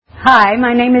Hi,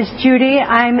 my name is Judy.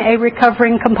 I'm a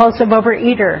recovering compulsive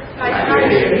overeater.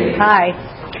 Hi.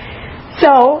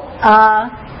 So,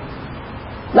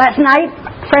 last night,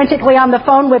 frantically on the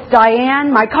phone with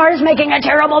Diane, my car's making a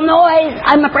terrible noise.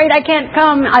 I'm afraid I can't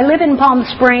come. I live in Palm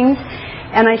Springs,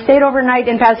 and I stayed overnight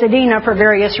in Pasadena for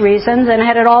various reasons, and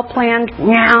had it all planned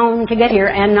to get here.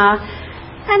 And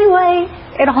anyway,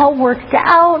 it all worked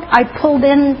out. I pulled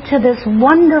into this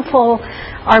wonderful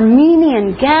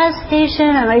Armenian gas station,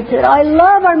 and I said, I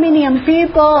love Armenian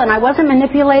people, and I wasn't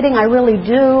manipulating, I really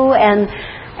do,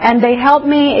 and they helped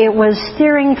me. It was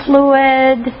steering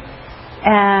fluid,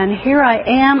 and here I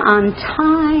am on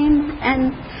time,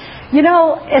 and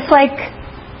it's like,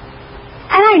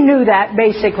 and I knew that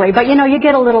basically, but you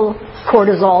get a little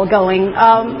cortisol going.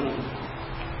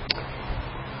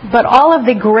 But all of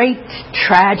the great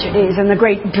tragedies and the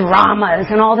great dramas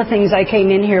and all the things I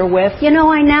came in here with,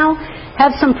 I now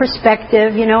have some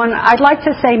perspective, and I'd like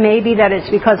to say maybe that it's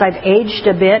because I've aged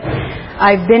a bit.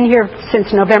 I've been here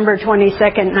since November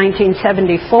 22nd,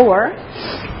 1974,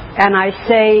 and I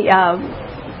say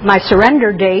my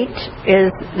surrender date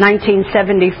is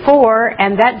 1974,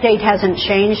 and that date hasn't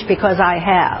changed because I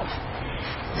have.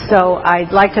 So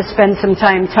I'd like to spend some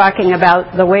time talking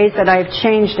about the ways that I've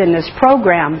changed in this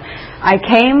program. I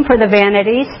came for the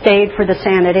vanity, stayed for the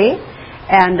sanity,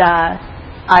 and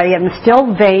I am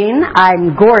still vain.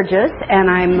 I'm gorgeous, and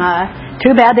I'm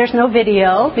too bad there's no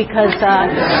video because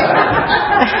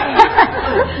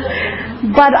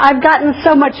but I've gotten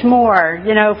so much more,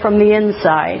 from the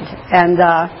inside, and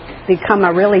become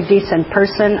a really decent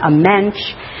person, a mensch.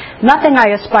 Nothing I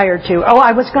aspire to. Oh,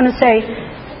 I was going to say,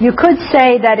 you could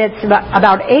say that it's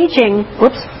about aging,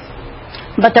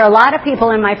 but there are a lot of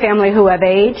people in my family who have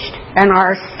aged and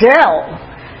are still,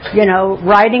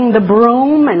 riding the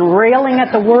broom and railing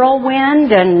at the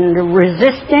whirlwind and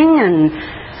resisting and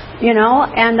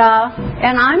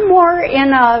I'm more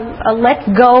in a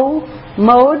let-go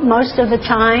mode most of the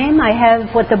time. I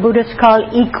have what the Buddhists call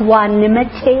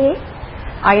equanimity.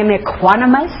 I am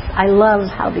equanimous. I love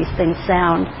how these things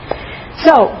sound.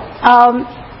 So,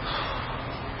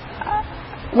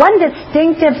 one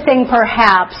distinctive thing,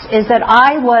 perhaps, is that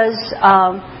I was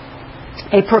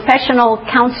a professional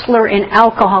counselor in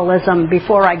alcoholism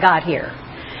before I got here.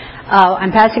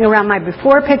 I'm passing around my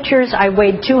before pictures. I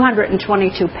weighed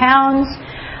 222 pounds.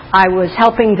 I was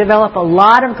helping develop a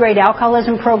lot of great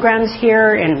alcoholism programs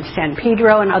here in San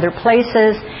Pedro and other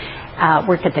places.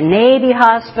 Worked at the Navy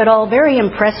Hospital. Very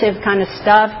impressive kind of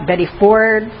stuff. Betty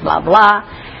Ford, blah, blah.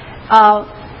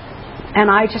 And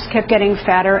I just kept getting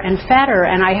fatter and fatter.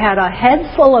 And I had a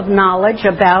head full of knowledge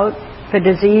about the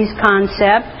disease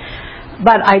concept,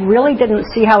 but I really didn't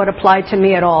see how it applied to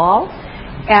me at all.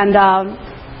 And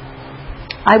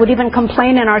I would even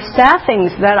complain in our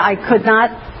staffings that I could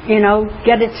not,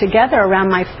 get it together around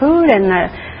my food. And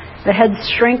the head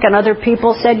shrink and other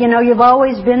people said, you've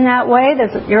always been that way.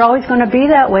 You're always going to be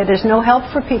that way. There's no help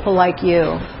for people like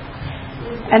you.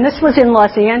 And this was in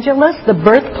Los Angeles, the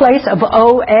birthplace of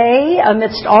OA,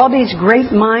 amidst all these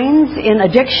great minds in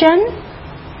addiction.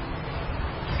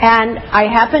 And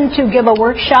I happened to give a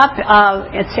workshop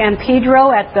at San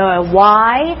Pedro at the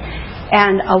Y,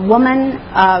 and a woman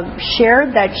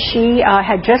shared that she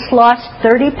had just lost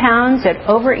 30 pounds at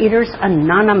Overeaters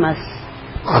Anonymous.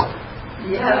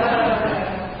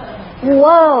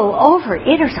 Whoa,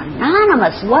 Overeaters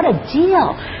Anonymous, what a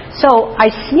deal. So I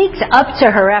sneaked up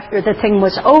to her after the thing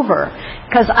was over,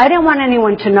 because I didn't want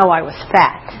anyone to know I was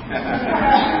fat.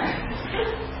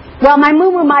 Well, my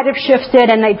moo-moo might have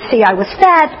shifted and they'd see I was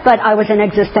fat, but I was an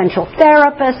existential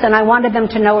therapist, and I wanted them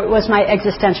to know it was my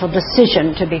existential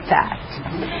decision to be fat.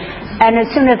 And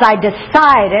as soon as I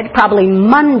decided, probably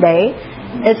Monday,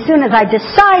 as soon as I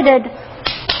decided,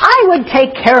 I would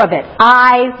take care of it.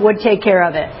 I would take care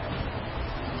of it.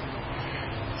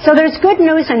 So there's good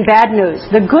news and bad news.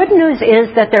 The good news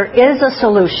is that there is a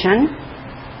solution.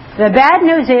 The bad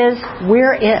news is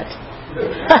we're it.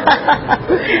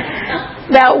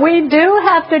 That we do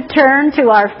have to turn to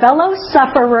our fellow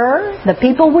sufferer, the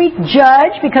people we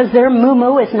judge because their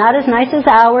moo-moo is not as nice as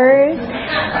ours,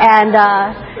 and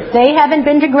they haven't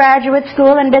been to graduate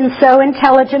school and been so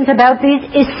intelligent about these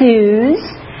issues.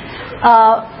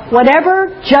 Whatever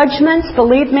judgments,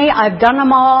 believe me, I've done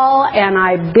them all, and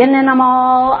I've been in them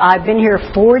all. I've been here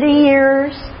 40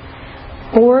 years.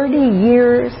 40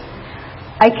 years.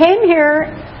 I came here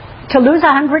to lose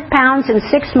 100 pounds in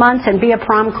 6 months and be a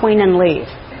prom queen and leave.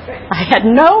 I had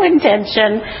no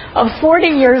intention of 40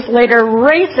 years later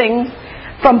racing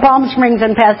from Palm Springs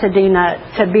and Pasadena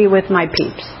to be with my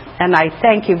peeps. And I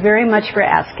thank you very much for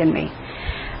asking me.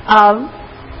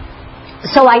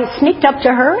 So I sneaked up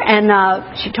to her, and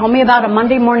she told me about a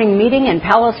Monday morning meeting in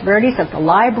Palos Verdes at the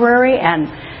library, and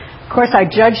of course I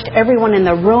judged everyone in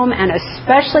the room, and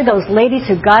especially those ladies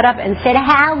who got up and said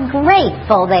how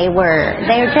grateful they were.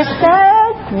 They were just so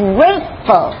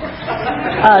grateful.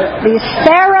 These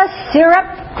Sarah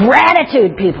Syrup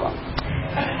gratitude people.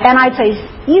 And I'd say,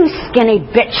 you skinny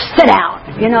bitch, sit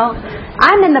down, you know.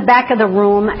 I'm in the back of the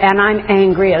room, and I'm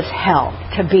angry as hell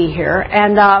to be here.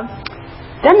 And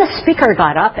then the speaker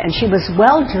got up, and she was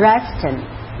well-dressed and,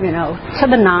 you know, to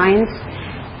the nines.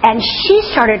 And she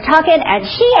started talking, and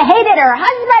she hated her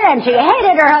husband, and she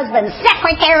hated her husband's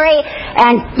secretary,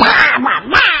 and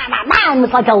it was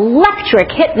like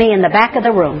electric hit me in the back of the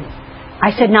room.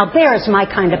 I said, now there's my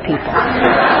kind of people.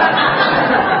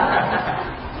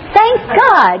 Thank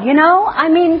God, you know. I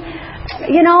mean,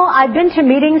 you know, I've been to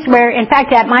meetings where, in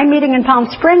fact, at my meeting in Palm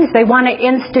Springs, they want to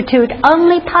institute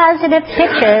only positive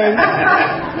pitches.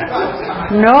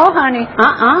 No, honey.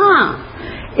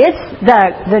 It's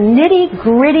the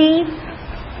nitty-gritty,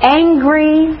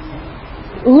 angry,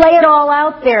 lay it all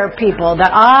out there people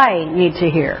that I need to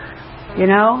hear. You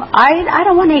know, I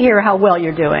don't want to hear how well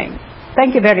you're doing.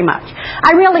 Thank you very much.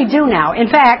 I really do now. In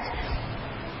fact,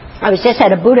 I was just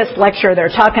at a Buddhist lecture. They're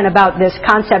talking about this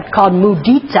concept called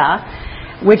mudita,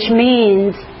 which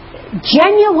means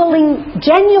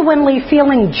genuinely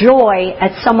feeling joy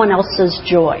at someone else's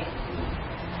joy.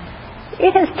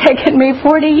 It has taken me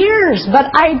 40 years, but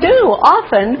I do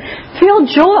often feel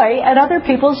joy at other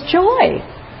people's joy.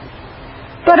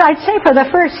 But I'd say for the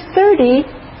first 30,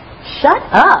 shut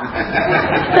up.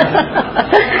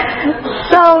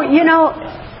 So, you know,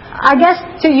 I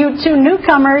guess to you two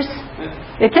newcomers,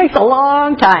 it takes a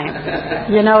long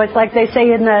time. You know, it's like they say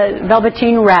in the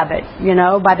Velveteen Rabbit, you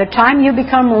know, by the time you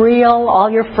become real, all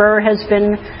your fur has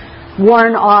been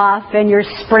worn off and your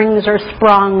springs are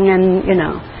sprung and, you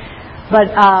know. But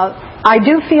I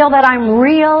do feel that I'm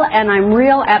real, and I'm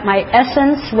real at my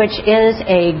essence, which is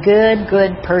a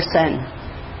good person.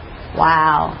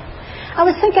 Wow. I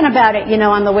was thinking about it, you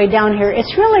know, on the way down here.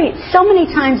 It's really, so many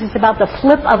times it's about the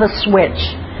flip of a switch.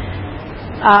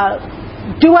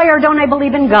 Do I or don't I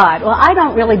believe in God? Well, I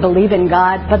don't really believe in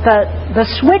God, but the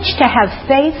switch to have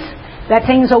faith that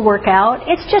things will work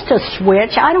out, it's just a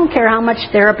switch. I don't care how much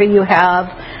therapy you have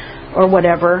or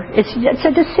whatever. It's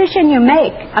a decision you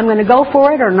make. I'm going to go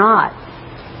for it or not.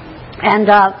 And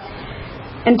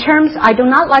in terms, I do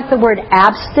not like the word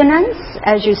abstinence.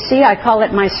 As you see, I call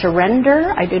it my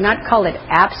surrender. I do not call it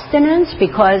abstinence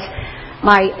because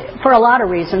for a lot of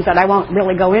reasons that I won't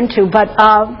really go into, but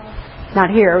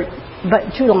not here,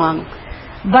 but too long.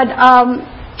 But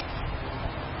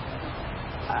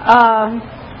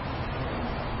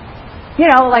you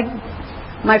know, like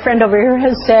my friend over here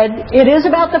has said, it is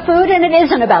about the food and it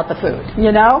isn't about the food,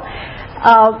 you know.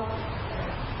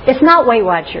 It's not Weight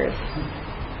Watchers.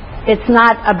 It's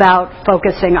not about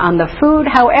focusing on the food.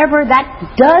 However,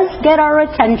 that does get our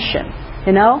attention,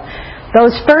 you know.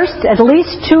 Those first at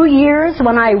least 2 years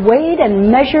when I weighed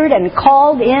and measured and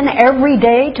called in every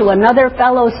day to another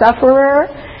fellow sufferer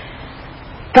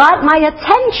got my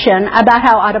attention about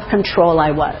how out of control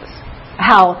I was.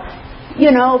 How,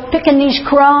 you know, picking these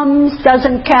crumbs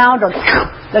doesn't count, or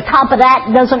the top of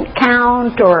that doesn't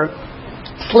count, or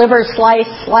sliver, slice,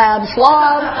 slab,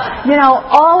 slob. You know,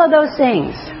 all of those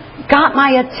things got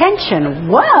my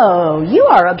attention. Whoa, you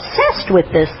are obsessed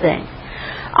with this thing.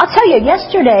 I'll tell you,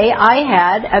 yesterday I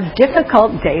had a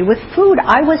difficult day with food.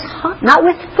 I was, not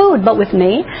with food, but with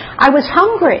me. I was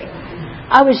hungry.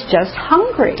 I was just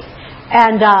hungry.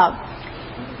 And,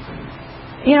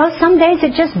 you know, some days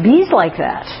it just bees like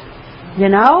that. You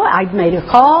know, I made a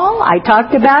call, I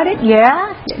talked about it,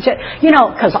 yeah. You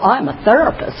know, because I'm a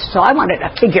therapist, so I wanted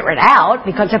to figure it out,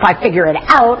 because if I figure it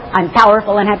out, I'm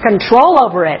powerful and have control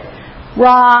over it.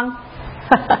 Wrong.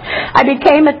 I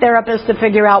became a therapist to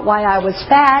figure out why I was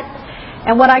fat,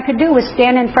 and what I could do was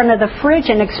stand in front of the fridge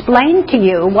and explain to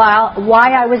you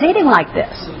why I was eating like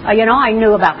this. You know, I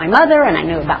knew about my mother, and I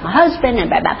knew about my husband, and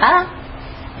blah, blah, blah.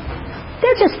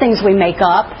 They're just things we make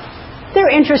up.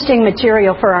 They're interesting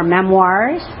material for our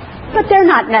memoirs, but they're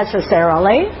not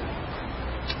necessarily.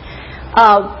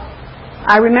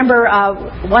 I remember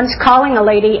once calling a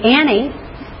lady, Annie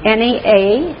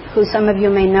A., who some of you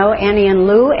may know, Annie and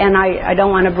Lou, and I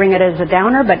don't want to bring it as a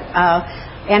downer, but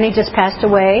Annie just passed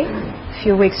away a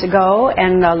few weeks ago,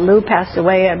 and Lou passed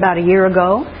away about a year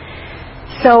ago.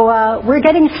 So we're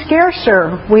getting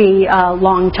scarcer, we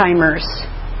long-timers,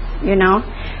 you know.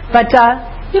 But,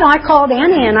 you know, I called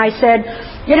Annie and I said,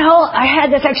 you know, I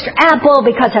had this extra apple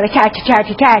because of the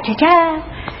cha-cha-cha-cha-cha-cha.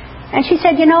 And she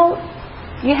said, you know,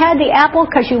 you had the apple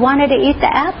because you wanted to eat the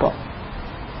apple.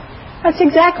 That's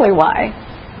exactly why.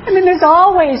 I mean, there's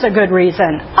always a good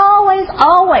reason. Always,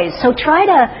 always. So try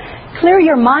to clear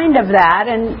your mind of that.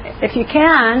 And if you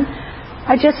can,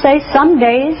 I just say some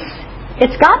days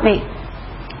it's got me.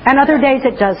 And other days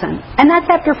it doesn't. And that's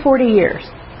after 40 years.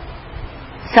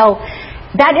 So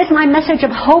that is my message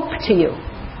of hope to you.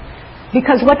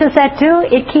 Because what does that do?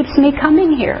 It keeps me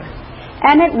coming here.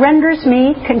 And it renders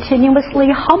me continuously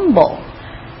humble.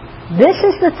 This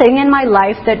is the thing in my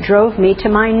life that drove me to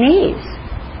my knees.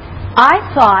 I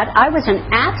thought I was an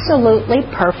absolutely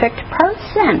perfect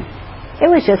person.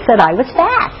 It was just that I was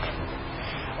fat.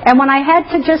 And when I had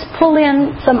to just pull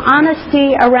in some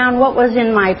honesty around what was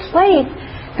in my plate,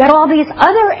 that all these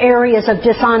other areas of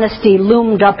dishonesty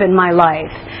loomed up in my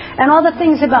life. And all the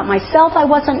things about myself I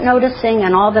wasn't noticing,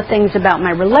 and all the things about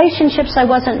my relationships I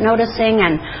wasn't noticing,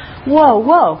 and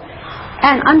whoa.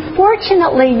 And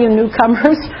unfortunately, you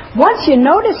newcomers, once you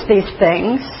notice these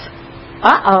things,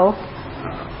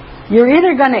 you're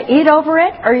either going to eat over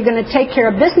it, or you're going to take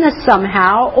care of business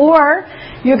somehow, or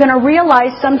you're going to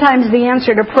realize sometimes the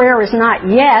answer to prayer is not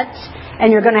yet,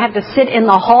 and you're going to have to sit in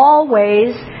the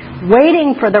hallways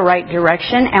waiting for the right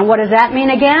direction. And what does that mean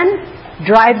again?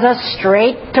 Drives us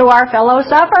straight to our fellow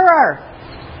sufferer.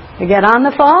 You get on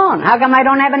the phone. How come I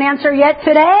don't have an answer yet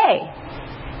today?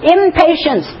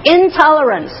 Impatience,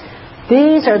 intolerance.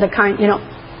 These are the kind,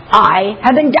 I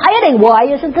have been dieting. Why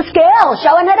isn't the scale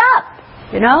showing it up?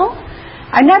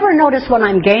 I never notice when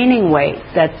I'm gaining weight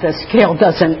that the scale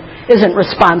isn't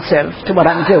responsive to what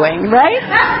I'm doing, right?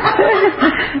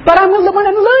 But when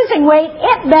I'm losing weight,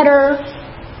 it better,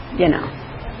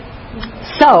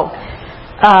 So,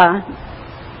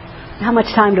 how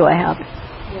much time do I have?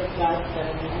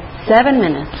 7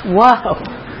 minutes. Whoa.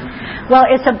 Well,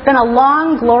 it's been a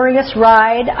long, glorious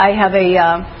ride. I have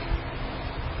a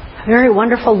very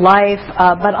wonderful life,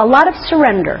 but a lot of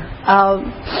surrender.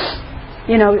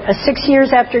 6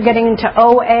 years after getting into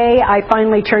OA, I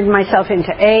finally turned myself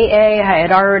into AA. I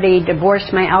had already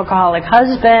divorced my alcoholic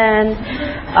husband,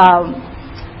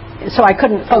 so I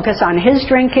couldn't focus on his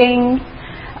drinking.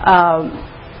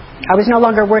 I was no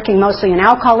longer working mostly in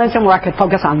alcoholism where I could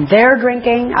focus on their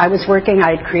drinking. I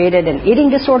had created an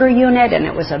eating disorder unit, and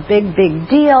it was a big, big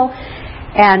deal.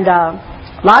 And a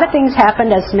lot of things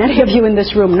happened, as many of you in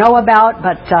this room know about,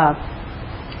 but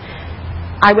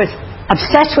I was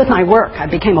obsessed with my work. I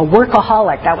became a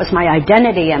workaholic. That was my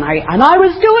identity, and I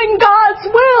was doing God's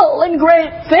will and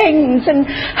great things and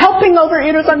helping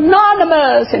Overeaters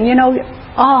Anonymous and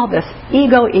all this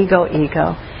ego.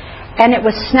 And it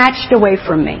was snatched away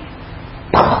from me.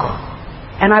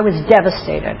 And I was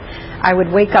devastated. I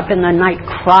would wake up in the night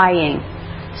crying.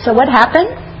 So what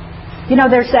happened?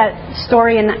 There's that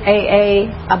story in AA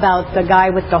about the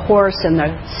guy with the horse and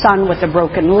the son with the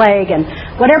broken leg, and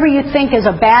whatever you think is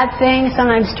a bad thing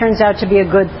sometimes turns out to be a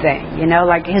good thing.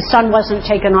 Like his son wasn't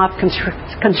taken off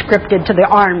conscripted to the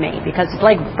army because his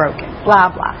leg was broken,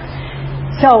 blah, blah.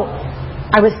 So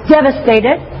I was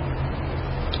devastated,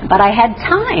 but I had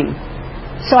time.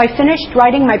 So I finished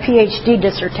writing my PhD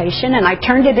dissertation, and I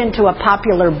turned it into a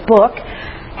popular book,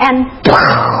 and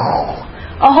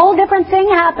a whole different thing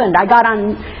happened. I got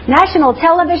on national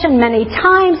television many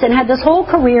times and had this whole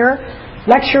career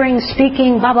lecturing,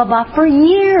 speaking, blah, blah, blah, for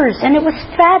years, and it was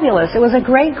fabulous. It was a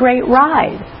great, great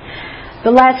ride. The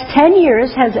last 10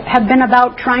 years have been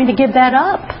about trying to give that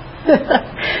up.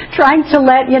 Trying to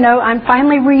I'm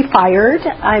finally refired.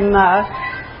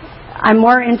 I'm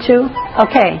more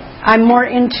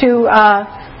into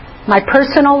my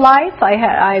personal life.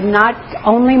 I'm not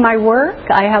only my work.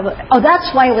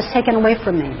 That's why it was taken away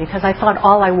from me, because I thought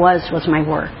all I was my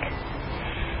work.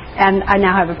 And I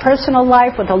now have a personal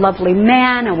life with a lovely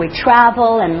man, and we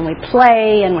travel, and we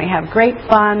play, and we have great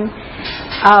fun.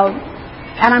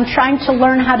 And I'm trying to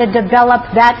learn how to develop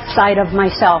that side of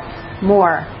myself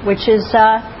more, which is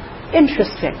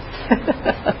interesting.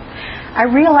 I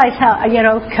realize how,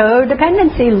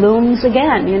 codependency looms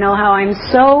again. How I'm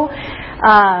so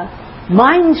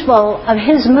mindful of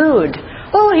his mood.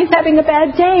 Oh, he's having a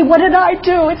bad day. What did I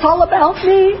do? It's all about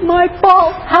me. My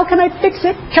fault. How can I fix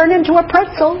it? Turn into a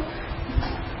pretzel.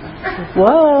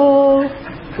 Whoa.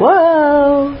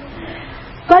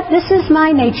 But this is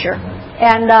my nature.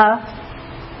 And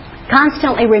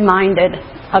constantly reminded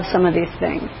of some of these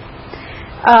things.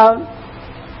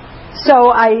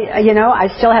 So I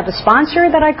still have a sponsor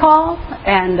that I call,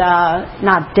 and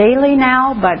not daily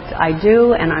now, but I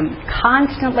do, and I'm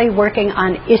constantly working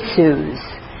on issues.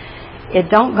 It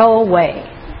don't go away,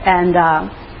 and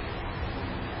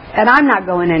I'm not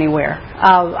going anywhere.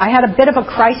 I had a bit of a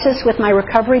crisis with my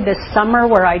recovery this summer,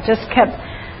 where I just kept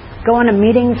going to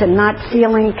meetings and not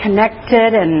feeling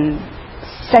connected, and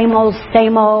same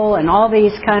old, and all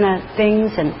these kind of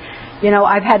things. And,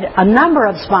 I've had a number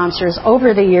of sponsors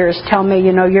over the years tell me,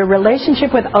 your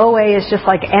relationship with OA is just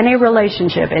like any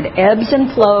relationship. It ebbs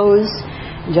and flows,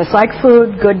 just like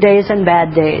food, good days and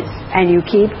bad days. And you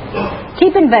keep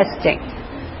investing,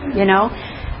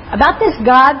 About this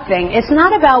God thing, it's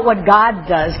not about what God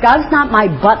does. God's not my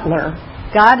butler.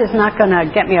 God is not going to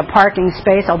get me a parking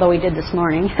space, although he did this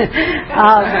morning.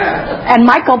 And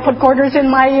Michael put quarters in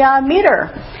my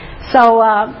meter. So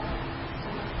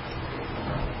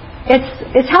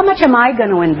it's how much am I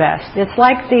going to invest? It's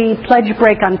like the pledge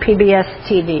break on PBS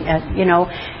TV.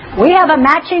 We have a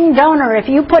matching donor. If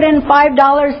you put in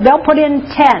 $5, they'll put in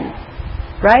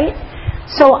 10, right?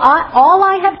 So all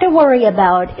I have to worry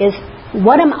about is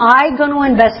what am I going to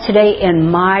invest today in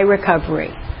my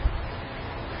recovery?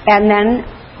 And then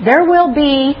there will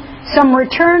be some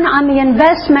return on the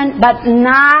investment, but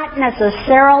not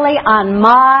necessarily on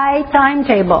my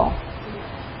timetable.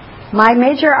 My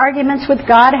major arguments with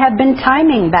God have been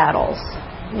timing battles,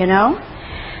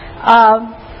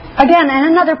 Again, and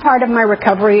another part of my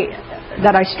recovery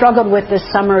that I struggled with this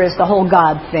summer is the whole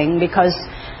God thing, because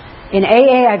in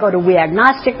AA I go to We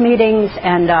Agnostic meetings,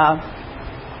 and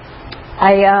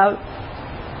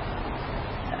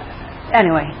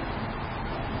anyway,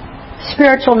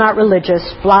 spiritual, not religious,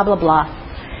 blah, blah, blah.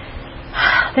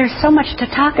 There's so much to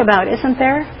talk about, isn't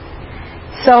there?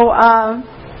 So,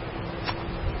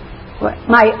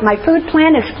 my food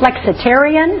plan is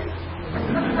flexitarian.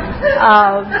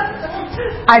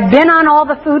 I've been on all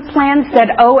the food plans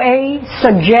that OA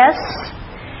suggests,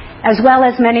 as well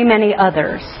as many, many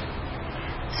others.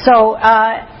 So,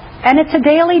 and it's a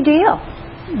daily deal.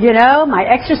 My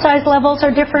exercise levels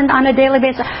are different on a daily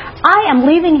basis. I am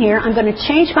leaving here, I'm going to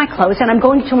change my clothes, and I'm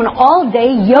going to an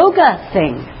all-day yoga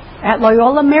thing at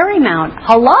Loyola Marymount.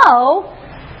 Hello?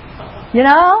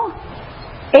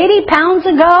 80 pounds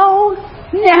ago,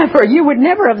 you would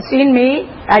never have seen me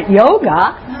at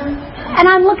yoga. And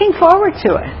I'm looking forward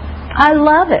to it. I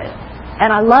love it.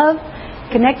 And I love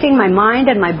connecting my mind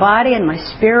and my body and my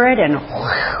spirit. And a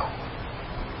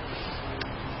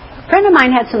friend of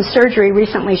mine had some surgery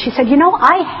recently. She said,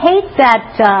 I hate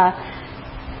that,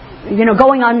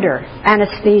 going under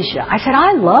anesthesia. I said,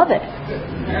 I love it.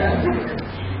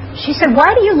 She said,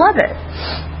 why do you love it?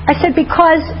 I said,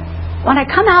 because when I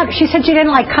come out, she said she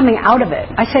didn't like coming out of it.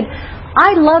 I said,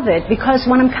 I love it because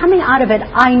when I'm coming out of it,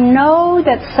 I know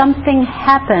that something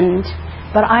happened,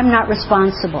 but I'm not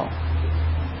responsible.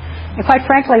 And quite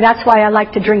frankly, that's why I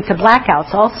like to drink to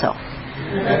blackouts also.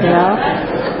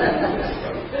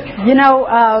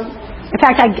 In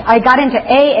fact, I got into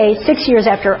AA 6 years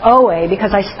after OA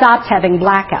because I stopped having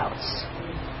blackouts.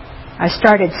 I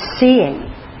started seeing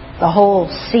the whole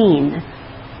scene.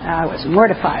 I was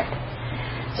mortified.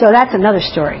 So that's another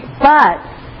story. But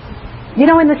in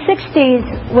the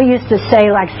 60s, we used to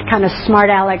say, like kind of smart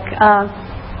aleck,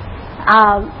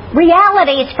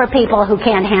 realities for people who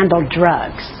can't handle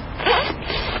drugs.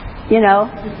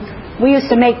 We used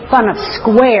to make fun of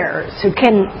squares who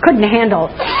couldn't handle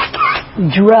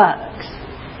drugs.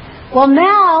 Well,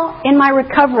 now, in my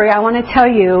recovery, I want to tell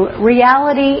you,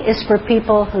 reality is for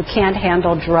people who can't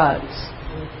handle drugs.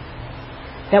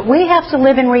 That we have to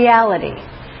live in reality.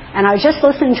 And I was just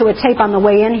listening to a tape on the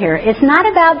way in here. It's not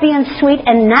about being sweet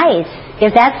and nice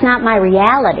if that's not my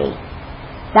reality.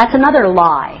 That's another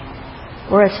lie.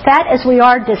 We're as fat as we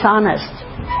are dishonest.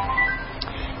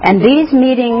 And these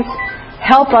meetings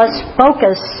help us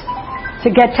focus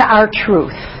to get to our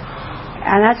truth.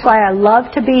 And that's why I love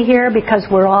to be here, because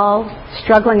we're all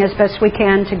struggling as best we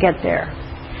can to get there.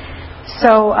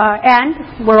 So,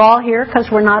 and we're all here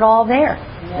because we're not all there.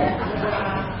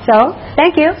 So,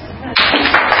 thank you.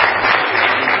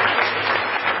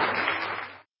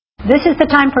 This is the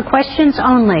time for questions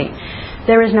only.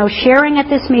 There is no sharing at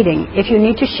this meeting. If you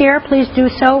need to share, please do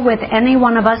so with any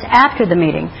one of us after the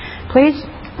meeting. Please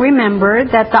remember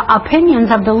that the opinions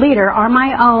of the leader are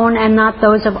my own and not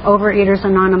those of Overeaters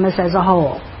Anonymous as a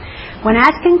whole. When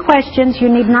asking questions, you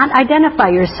need not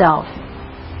identify yourself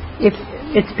if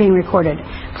it's being recorded.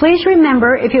 Please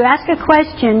remember, if you ask a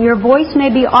question, your voice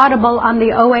may be audible on the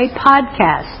OA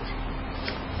podcast.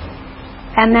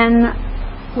 And then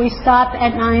we stop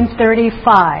at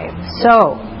 9:35.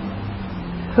 So,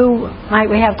 who might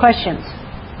we have questions?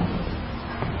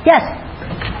 Yes?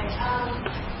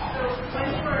 So when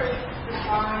you were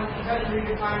defined, because you were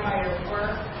defined by your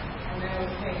work and then it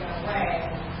was taken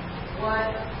away,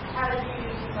 how did you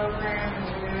use the program and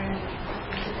doing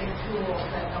specific tools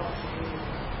that helped you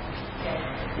get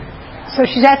it? So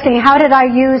she's asking, how did I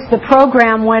use the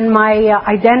program when my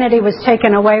identity was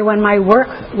taken away, when my work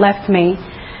left me?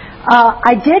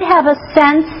 I did have a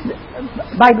sense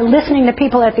by listening to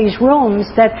people at these rooms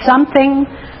that something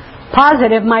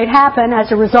positive might happen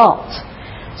as a result.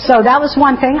 So that was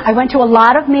one thing. I went to a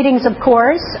lot of meetings, of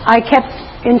course. I kept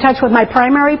in touch with my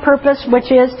primary purpose, which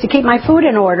is to keep my food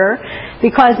in order,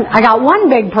 because I got one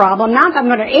big problem. Now if I'm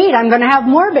going to eat, I'm going to have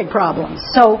more big problems.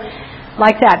 So,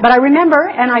 like that. But I remember,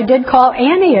 and I did call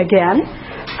Annie again.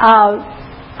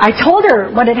 I told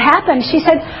her what had happened. She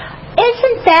said,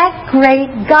 "Isn't that great?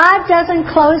 God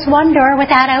doesn't close one door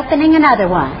without opening another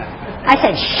one." I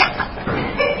said, "Shut up."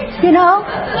 You know?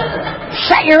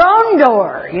 Shut your own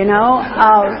door, you know.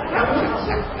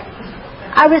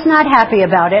 I was not happy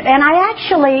about it. And I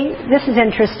actually, this is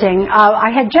interesting,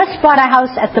 I had just bought a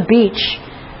house at the beach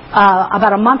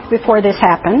about a month before this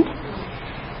happened.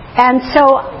 And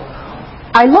so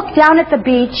I looked down at the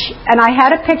beach, and I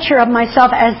had a picture of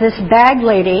myself as this bag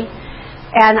lady,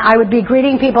 and I would be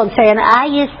greeting people and saying, "I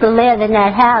used to live in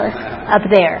that house up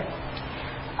there."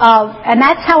 And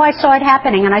that's how I saw it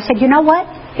happening. And I said, you know what?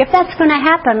 If that's going to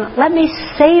happen, let me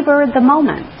savor the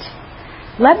moment.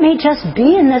 Let me just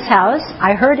be in this house.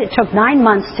 I heard it took 9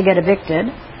 months to get evicted.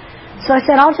 So I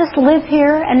said, I'll just live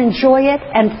here and enjoy it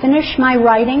and finish my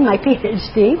writing, my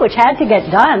PhD, which had to get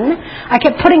done. I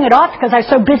kept putting it off because I was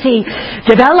so busy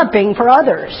developing for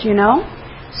others, you know.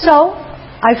 So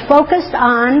I focused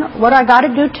on what I got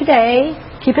to do today,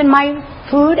 keeping my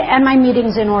food and my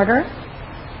meetings in order.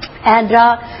 And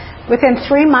within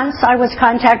 3 months, I was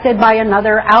contacted by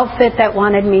another outfit that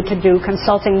wanted me to do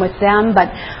consulting with them, but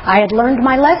I had learned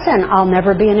my lesson. I'll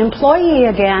never be an employee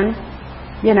again,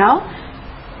 you know.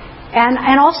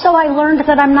 And also I learned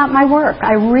that I'm not my work.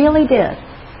 I really did.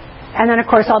 And then, of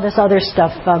course, all this other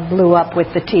stuff blew up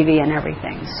with the TV and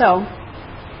everything. So,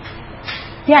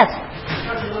 yes?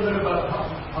 Talk a little bit about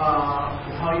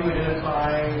how you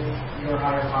identify your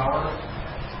higher power.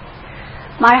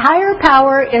 My higher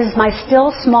power is my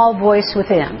still small voice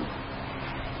within.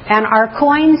 And our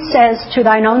coin says, "To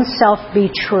thine own self be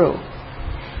true."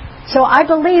 So I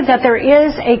believe that there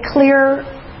is a clear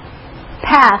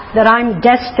path that I'm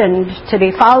destined to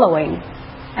be following.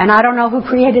 And I don't know who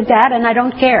created that, and I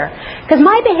don't care. Because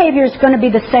my behavior is going to be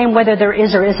the same whether there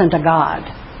is or isn't a God.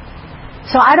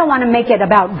 So I don't want to make it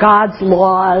about God's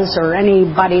laws or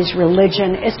anybody's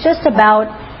religion. It's just about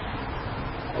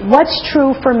what's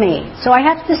true for me. So I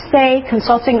have to stay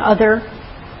consulting other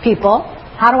people.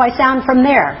 How do I sound from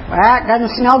there? Well, it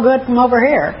doesn't smell good from over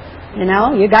here. You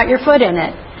know, you got your foot in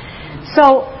it.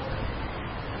 So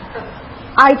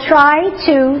I try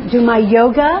to do my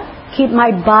yoga, keep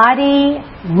my body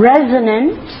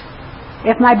resonant.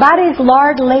 If my body is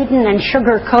lard-laden and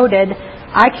sugar-coated,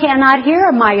 I cannot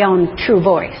hear my own true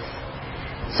voice.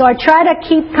 So I try to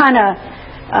keep kind of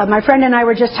my friend and I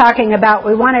were just talking about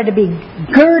we wanted to be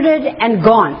girded and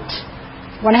gaunt.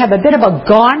 Want to have a bit of a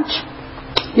gaunt,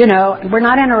 you know, we're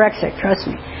not anorexic, trust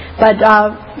me. But,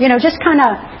 you know, just kind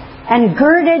of, and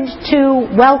girded to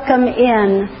welcome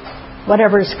in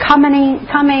whatever's coming,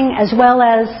 as well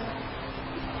as,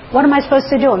 what am I supposed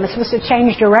to do? Am I supposed to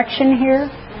change direction here?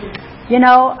 You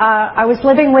know, I was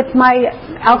living with my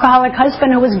alcoholic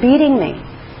husband who was beating me.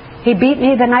 He beat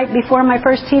me the night before my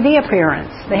first TV appearance.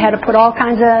 They had to put all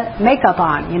kinds of makeup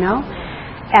on, you know.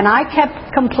 And I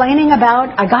kept complaining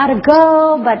about, I got to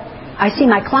go, but I see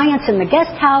my clients in the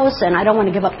guest house, and I don't want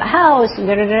to give up the house, and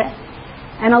da-da-da.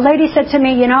 And a lady said to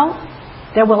me, you know,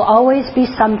 there will always be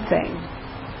something.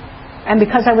 And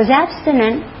because I was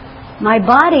abstinent, my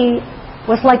body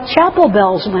was like chapel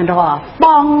bells went off.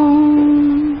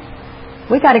 Bong!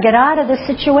 We got to get out of this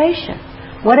situation.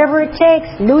 Whatever it takes,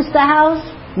 lose the house,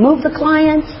 move the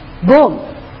clients, boom.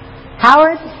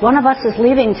 Howard, one of us is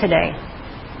leaving today.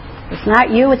 It's not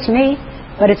you, it's me,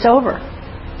 but it's over.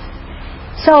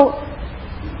 So,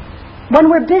 when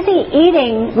we're busy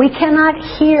eating, we cannot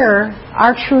hear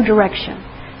our true direction.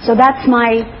 So that's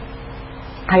my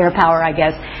higher power, I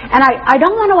guess. And I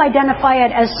don't want to identify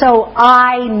it as so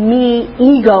I, me,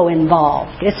 ego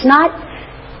involved. It's not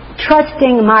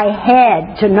trusting my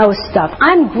head to know stuff.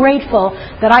 I'm grateful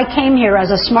that I came here as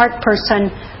a smart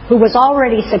person who was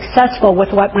already successful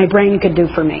with what my brain could do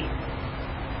for me.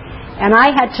 And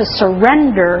I had to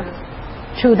surrender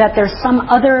to that there's some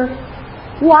other,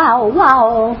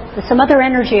 there's some other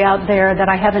energy out there that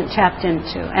I haven't tapped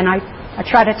into. And I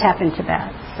try to tap into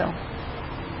that. So,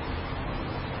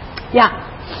 yeah.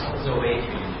 How has OA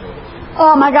changed over the years?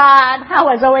 Oh my God, how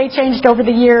has OA changed over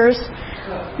the years?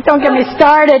 Don't get me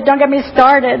started. Don't get me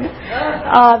started.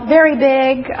 Very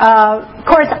big. Of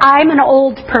course, I'm an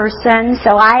old person,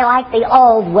 so I like the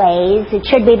old ways. It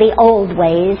should be the old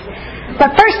ways.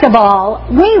 But first of all,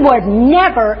 we were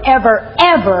never, ever,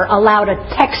 ever allowed a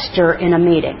texter in a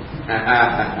meeting.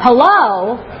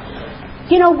 Hello?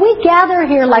 You know, we gather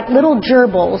here like little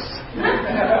gerbils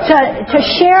to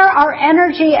share our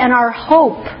energy and our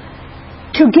hope,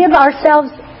 to give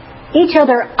ourselves, each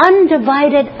other,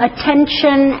 undivided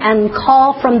attention and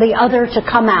call from the other to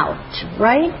come out,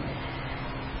 right?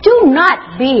 Do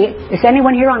not be... Is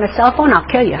anyone here on a cell phone? I'll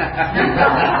kill you.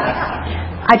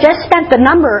 I just spent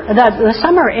the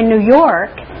summer in New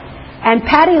York, and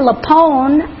Patti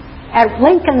LuPone at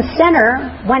Lincoln Center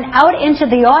went out into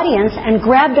the audience and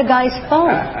grabbed a guy's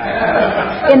phone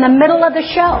in the middle of the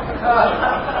show.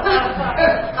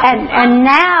 And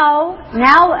now,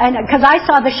 because I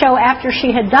saw the show after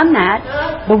she had done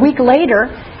that, the week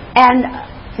later, and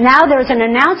now there's an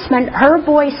announcement, her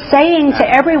voice saying to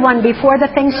everyone before the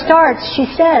thing starts, she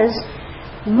says,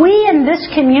 we in this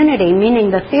community, meaning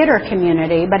the theater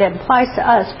community, but it applies to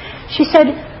us, she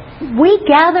said, we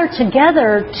gather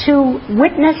together to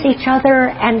witness each other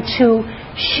and to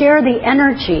share the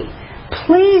energy.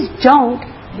 Please don't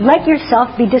let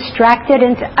yourself be distracted.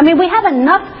 We have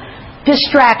enough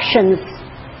distractions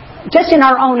just in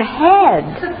our own head,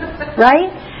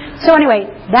 right? So anyway,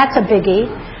 that's a biggie.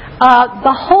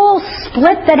 The whole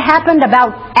split that happened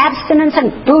about abstinence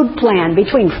and food plan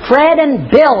between Fred and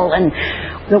Bill, and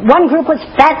one group was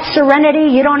Fat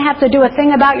Serenity. You don't have to do a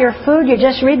thing about your food. You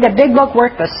just read the big book,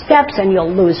 work the steps, and you'll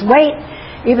lose weight,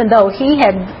 even though he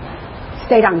had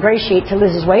stayed on gray sheet to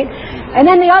lose his weight. And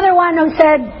then the other one who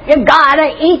said, you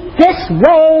gotta eat this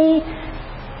way,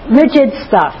 rigid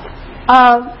stuff.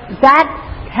 That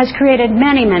has created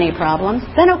many, many problems.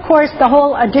 Then, of course, the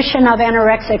whole addition of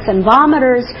anorexics and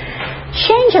vomiters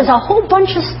changes a whole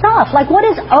bunch of stuff. Like, what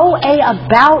is OA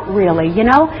about, really, you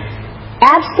know?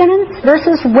 Abstinence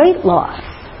versus weight loss.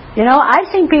 You know, I've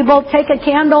seen people take a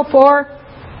candle for,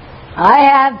 I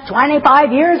have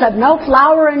 25 years of no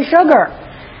flour and sugar.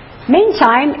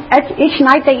 Meantime, each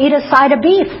night they eat a side of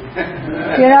beef,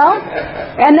 you know,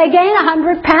 and they gain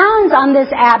 100 pounds on this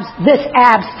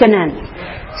abstinence.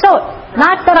 So,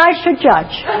 not that I should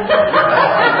judge.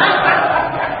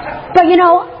 But, you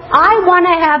know, I want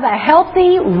to have a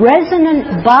healthy,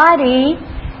 resonant body,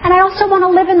 and I also want to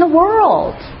live in the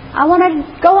world. I want to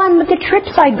go on with the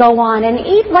trips I go on and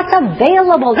eat what's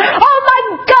available. Oh my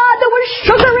God, there was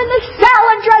sugar in the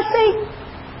salad dressing.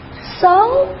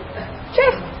 So,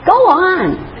 just go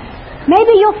on.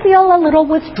 Maybe you'll feel a little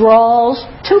withdrawals.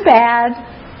 Too bad.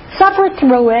 Suffer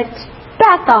through it.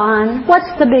 Back on.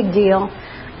 What's the big deal?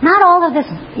 Not all of this,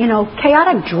 you know,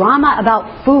 chaotic drama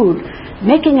about food,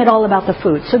 making it all about the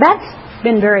food. So that's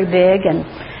been very big,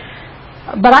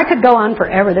 but I could go on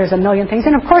forever. There's a million things.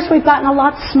 And, of course, we've gotten a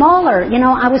lot smaller. You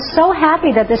know, I was so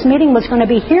happy that this meeting was going to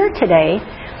be here today,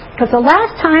 because the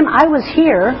last time I was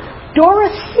here,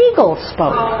 Doris Siegel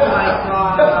spoke. Oh, my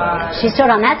God. She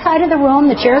stood on that side of the room.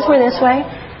 The chairs were this way.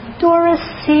 Doris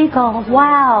Siegel.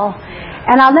 Wow.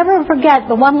 And I'll never forget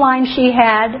the one line she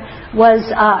had was,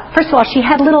 first of all, she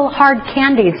had little hard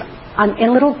candies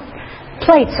in little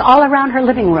plates all around her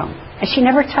living room. And she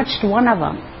never touched one of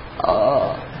them.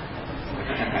 Oh.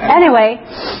 Anyway,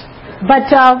 but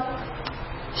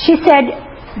she said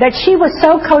that she was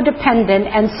so codependent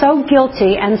and so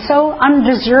guilty and so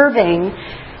undeserving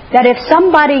that if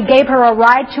somebody gave her a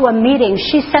ride to a meeting,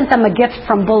 she sent them a gift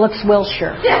from Bullock's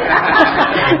Wilshire.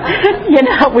 You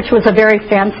know, which was a very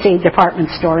fancy department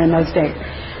store in those days.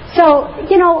 So,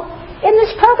 you know, in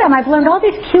this program I've learned all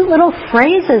these cute little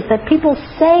phrases that people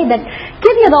say that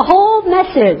give you the whole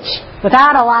message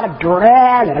without a lot of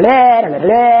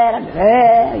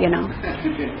you know.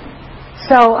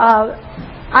 So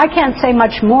I can't say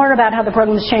much more about how the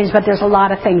program has changed, but there's a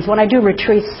lot of things. When I do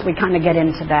retreats, we kind of get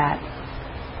into that.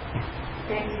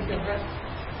 Thank you, Doris.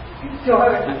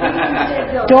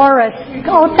 Doris.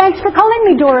 Oh, thanks for calling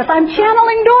me Doris. I'm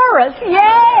channeling Doris.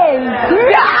 Yay!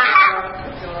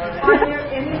 Are there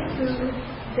any foods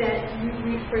that you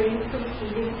refrain from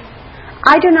eating?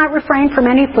 I do not refrain from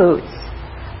any foods.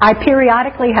 I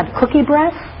periodically have cookie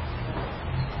breath.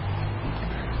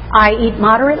 I eat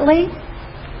moderately.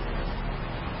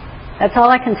 That's all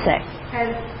I can say.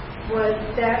 Was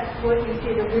that what you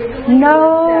did originally?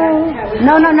 No.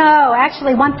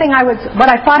 Actually, what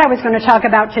I thought I was going to talk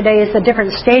about today is the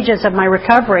different stages of my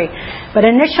recovery. But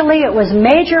initially, it was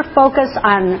major focus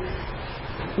on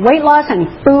weight loss and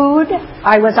food.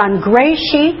 I was on gray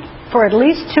sheet for at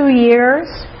least 2 years.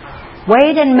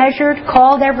 Weighed and measured,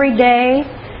 called every day.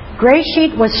 Gray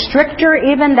Sheet was stricter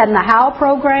even than the HOW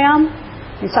program.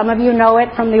 And some of you know it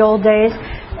from the old days.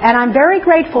 And I'm very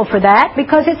grateful for that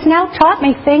because it's now taught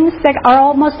me things that are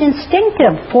almost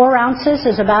instinctive. 4 ounces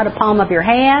is about a palm of your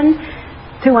hand.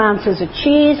 2 ounces of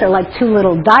cheese are like 2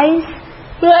 little dice.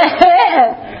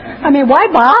 I mean, why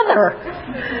bother?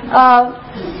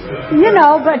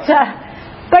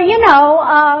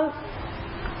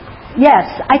 Yes,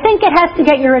 I think it has to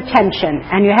get your attention,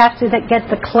 and you have to get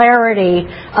the clarity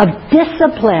of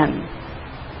discipline.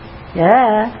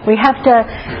 Yeah, we have to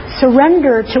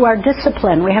surrender to our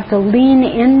discipline. We have to lean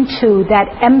into that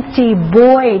empty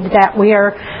void that we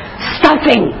are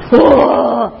stuffing.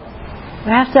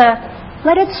 We have to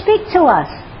let it speak to us.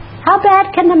 How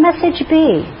bad can the message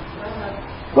be?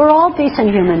 We're all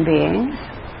decent human beings.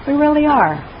 We really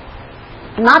are.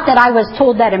 Not that I was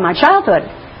told that in my childhood.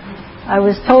 I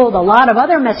was told a lot of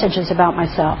other messages about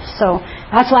myself. So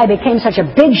that's why I became such a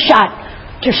big shot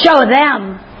to show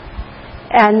them.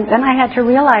 And then I had to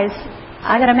realize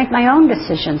I got to make my own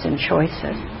decisions and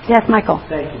choices. Yes, Michael.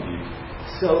 Thank you.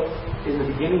 So in the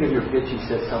beginning of your pitch, you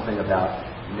said something about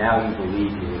now you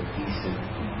believe you're a decent,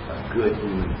 good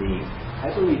human being.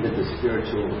 I believe that the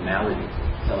spiritual malady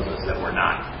tells us that we're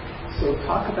not. So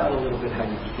talk about a little bit how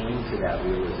you came to that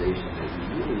realization that you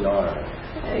really are.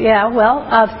 Yeah, well,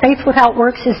 faith without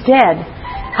works is dead.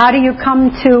 How do you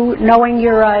come to knowing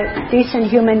you're a decent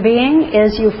human being?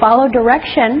 Is you follow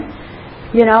direction.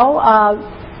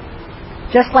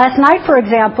 Just last night, for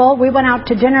example, we went out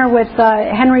to dinner with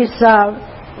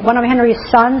one of Henry's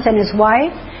sons and his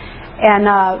wife, and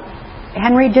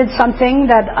Henry did something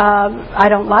that I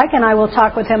don't like, and I will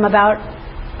talk with him about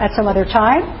at some other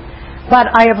time. But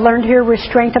I have learned here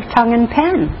restraint of tongue and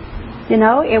pen.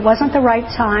 It wasn't the right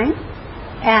time,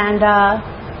 and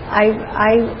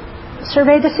I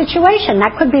surveyed the situation.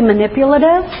 That could be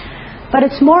manipulative, but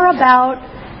it's more about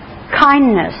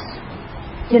kindness.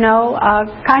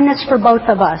 Kindness for both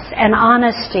of us and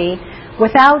honesty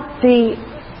without the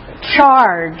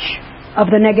charge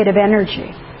of the negative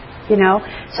energy.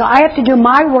 So I have to do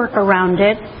my work around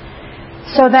it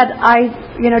so that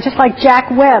just like Jack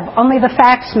Webb, only the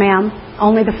facts, ma'am,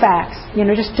 only the facts.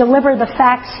 Just deliver the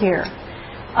facts here.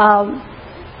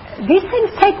 These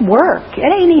things take work. It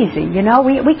ain't easy,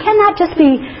 We cannot just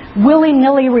be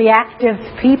willy-nilly reactive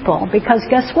people because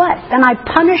guess what? Then I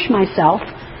punish myself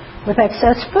with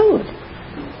excess food.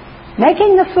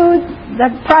 Making the food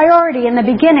the priority in the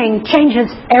beginning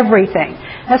changes everything.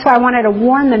 That's why I wanted to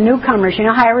warn the newcomers. You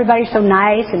know how everybody's so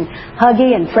nice and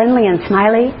huggy and friendly and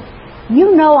smiley?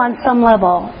 On some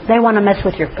level, they want to mess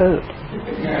with your food.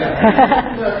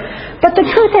 But the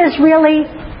truth is really,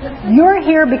 you're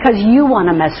here because you want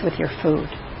to mess with your food.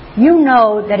 You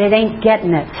know that it ain't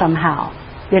getting it somehow.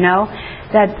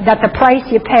 That the price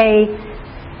you pay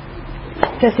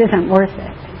just isn't worth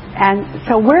it. And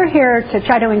so we're here to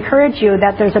try to encourage you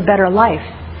that there's a better life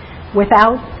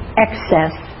without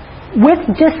excess, with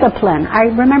discipline.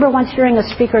 I remember once hearing a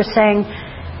speaker saying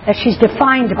that she's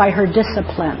defined by her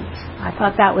disciplines. I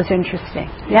thought that was interesting.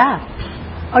 Yeah.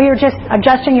 Oh, you're just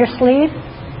adjusting your sleeve?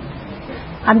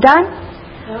 I'm done?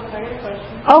 No, I got a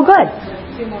question. Oh, good.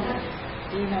 2 more minutes.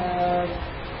 We have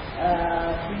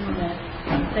 3 more minutes.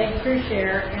 Thanks for your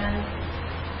share. And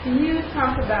can you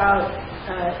talk about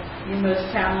your most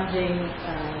challenging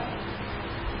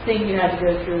thing you had to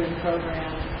go through in the program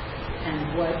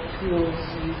and what tools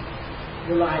you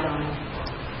relied on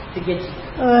to get you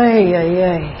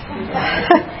there?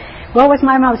 What was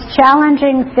my most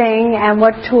challenging thing and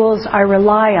what tools I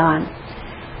rely on?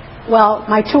 Well,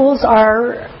 my tools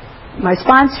are my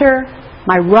sponsor,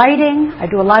 my writing. I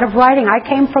do a lot of writing. I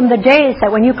came from the days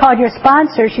that when you called your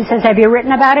sponsor, she says, have you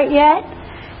written about it yet?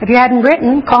 If you hadn't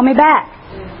written, call me back.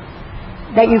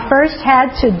 That you first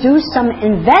had to do some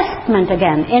investment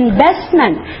again.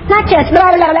 Investment. Not just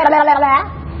blah, blah, blah, blah, blah, blah.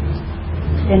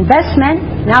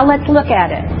 Investment. Now let's look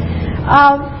at it.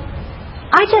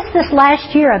 This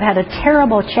last year, I've had a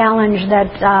terrible challenge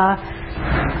that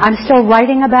I'm still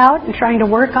writing about and trying to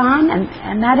work on.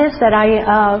 And that is that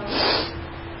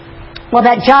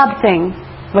that job thing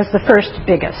was the first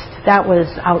biggest. That was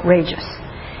outrageous.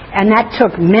 And that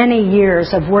took many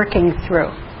years of working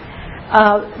through.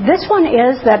 This one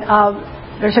is that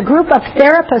there's a group of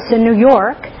therapists in New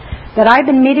York that I've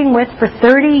been meeting with for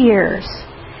 30 years.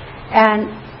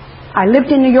 And I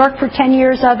lived in New York for 10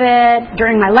 years of it.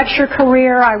 During my lecture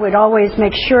career, I would always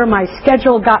make sure my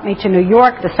schedule got me to New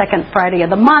York the second Friday of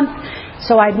the month.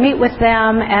 So I'd meet with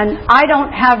them. And I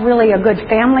don't have really a good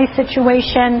family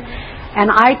situation. And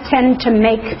I tend to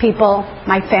make people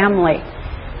my family.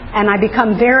 And I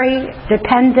become very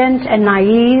dependent and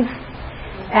naive.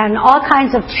 and all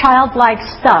kinds of childlike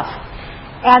stuff.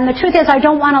 And the truth is, I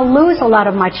don't want to lose a lot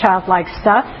of my childlike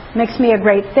stuff. Makes me a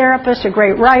great therapist, a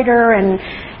great writer, and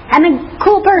a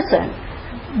cool person.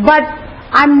 But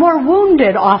I'm more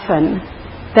wounded often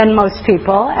than most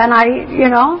people, and I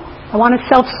want to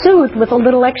self-soothe with a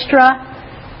little extra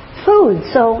food.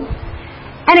 So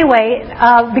anyway,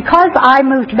 because I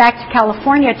moved back to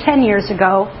California 10 years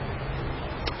ago,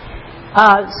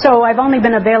 so I've only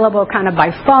been available kind of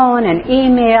by phone and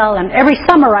email, and every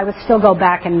summer I would still go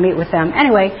back and meet with them.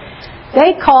 Anyway,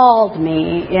 they called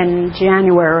me in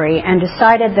January and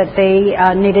decided that they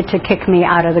needed to kick me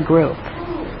out of the group.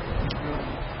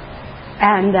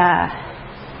 And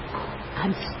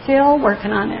I'm still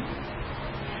working on it.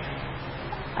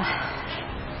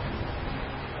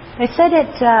 They said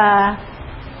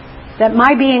that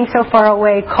my being so far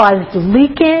away caused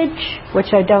leakage,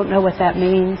 which I don't know what that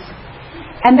means.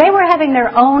 And they were having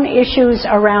their own issues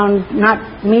around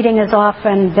not meeting as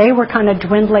often. They were kind of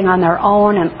dwindling on their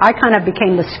own, and I kind of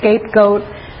became the scapegoat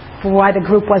for why the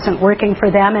group wasn't working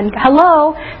for them. And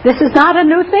hello, this is not a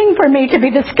new thing for me to be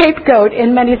the scapegoat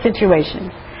in many situations.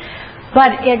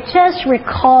 But it just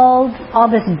recalled all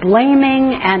this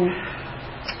blaming, and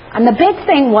the big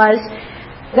thing was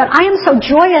that I am so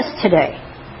joyous today.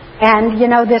 And,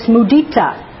 this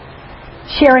mudita,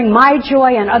 sharing my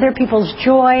joy and other people's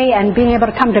joy and being able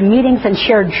to come to meetings and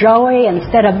share joy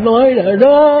instead of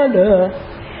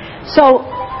So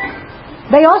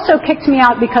they also kicked me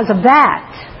out because of that,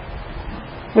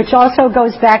 which also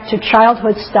goes back to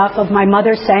childhood stuff of my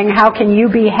mother saying, how can you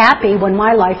be happy when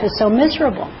my life is so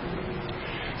miserable?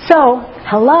 So,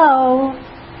 hello,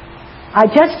 I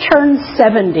just turned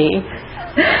 70.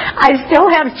 I still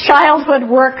have childhood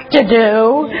work to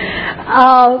do.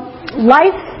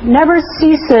 Life never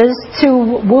ceases to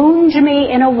wound me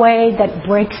in a way that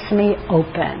breaks me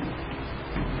open.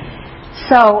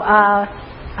 So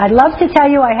I'd love to tell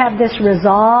you I have this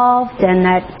resolved and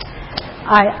that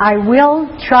I will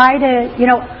try to,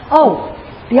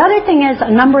 the other thing is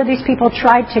a number of these people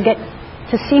tried to get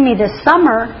to see me this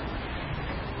summer,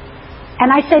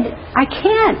 and I said, I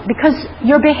can't, because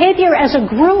your behavior as a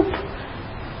group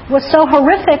was so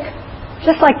horrific,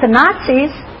 just like the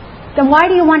Nazis. Then why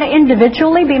do you want to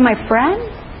individually be my friend?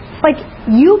 Like,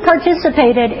 you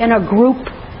participated in a group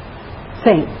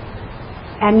thing,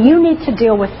 and you need to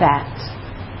deal with that.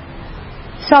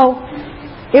 So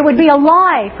it would be a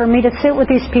lie for me to sit with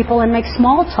these people and make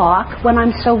small talk when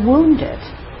I'm so wounded,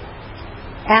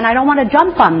 and I don't want to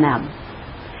jump on them.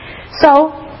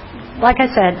 So, like I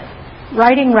said,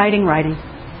 writing.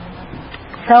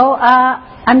 So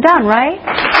I'm done, right?